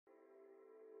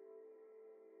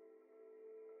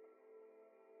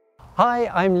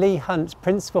Hi, I'm Leigh Hunt,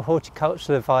 Principal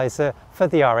Horticultural Advisor for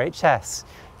the RHS.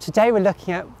 Today we're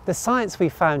looking at the science we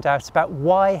found out about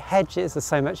why hedges are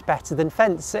so much better than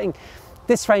fencing.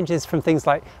 This ranges from things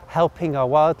like helping our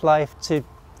wildlife to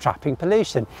trapping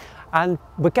pollution. And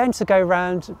we're going to go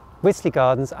around Wisley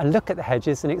Gardens and look at the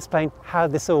hedges and explain how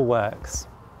this all works.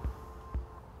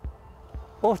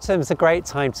 Autumn's a great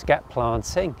time to get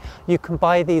planting. You can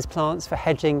buy these plants for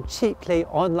hedging cheaply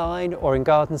online or in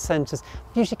garden centres.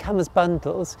 They usually come as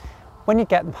bundles. When you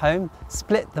get them home,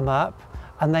 split them up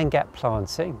and then get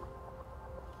planting.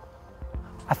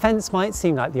 A fence might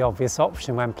seem like the obvious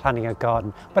option when planning a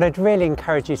garden, but I'd really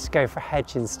encourage you to go for a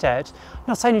hedge instead.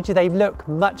 Not only do they look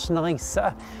much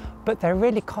nicer, but they're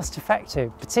really cost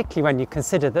effective, particularly when you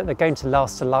consider that they're going to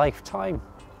last a lifetime.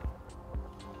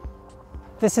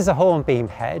 This is a hornbeam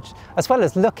hedge. As well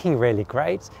as looking really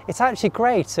great, it's actually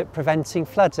great at preventing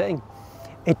flooding.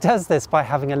 It does this by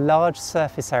having a large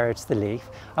surface area to the leaf,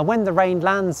 and when the rain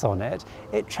lands on it,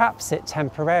 it traps it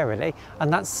temporarily,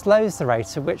 and that slows the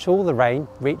rate at which all the rain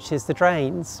reaches the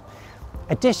drains.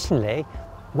 Additionally,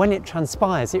 when it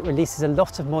transpires, it releases a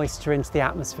lot of moisture into the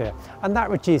atmosphere, and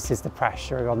that reduces the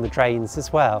pressure on the drains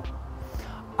as well.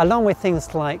 Along with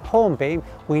things like hornbeam,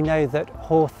 we know that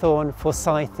hawthorn,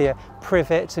 forsythia,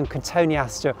 privet and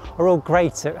cotoneaster are all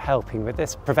great at helping with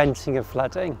this preventing of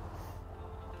flooding.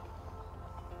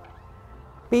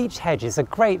 Beech hedges are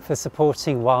great for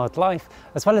supporting wildlife,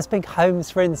 as well as being homes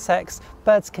for insects.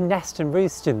 Birds can nest and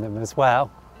roost in them as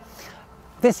well.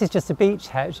 This is just a beech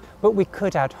hedge, but we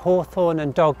could add hawthorn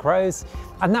and dog rose,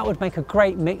 and that would make a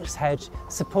great mixed hedge,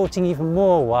 supporting even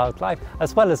more wildlife,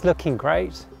 as well as looking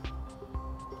great.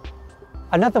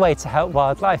 Another way to help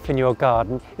wildlife in your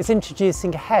garden is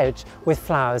introducing a hedge with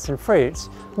flowers and fruit.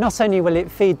 Not only will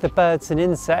it feed the birds and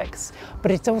insects,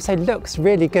 but it also looks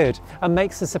really good and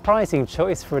makes a surprising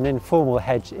choice for an informal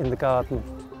hedge in the garden.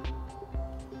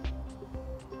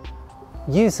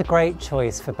 Yews are a great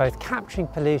choice for both capturing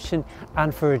pollution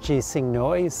and for reducing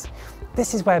noise.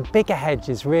 This is where bigger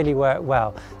hedges really work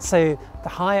well, so the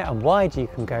higher and wider you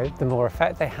can go, the more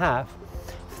effect they have.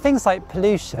 For things like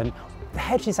pollution, the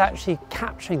hedge is actually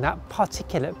capturing that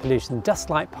particulate pollution,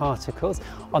 dust-like particles,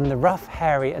 on the rough,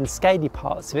 hairy and scaly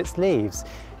parts of its leaves.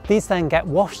 These then get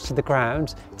washed to the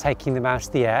ground, taking them out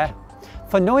of the air.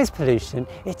 For noise pollution,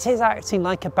 it is acting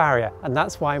like a barrier, and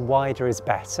that's why wider is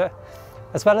better.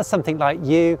 As well as something like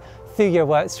yew, Thuja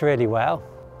works really well.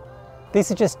 These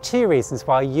are just two reasons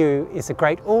why yew is a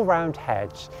great all-round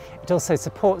hedge. It also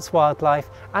supports wildlife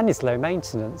and is low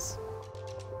maintenance.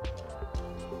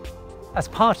 As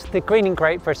part of the Greening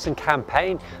Great Britain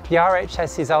campaign, the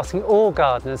RHS is asking all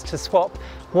gardeners to swap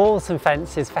walls and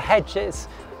fences for hedges.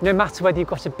 No matter whether you've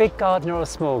got a big garden or a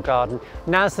small garden,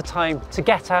 now's the time to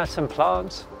get out and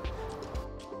plant.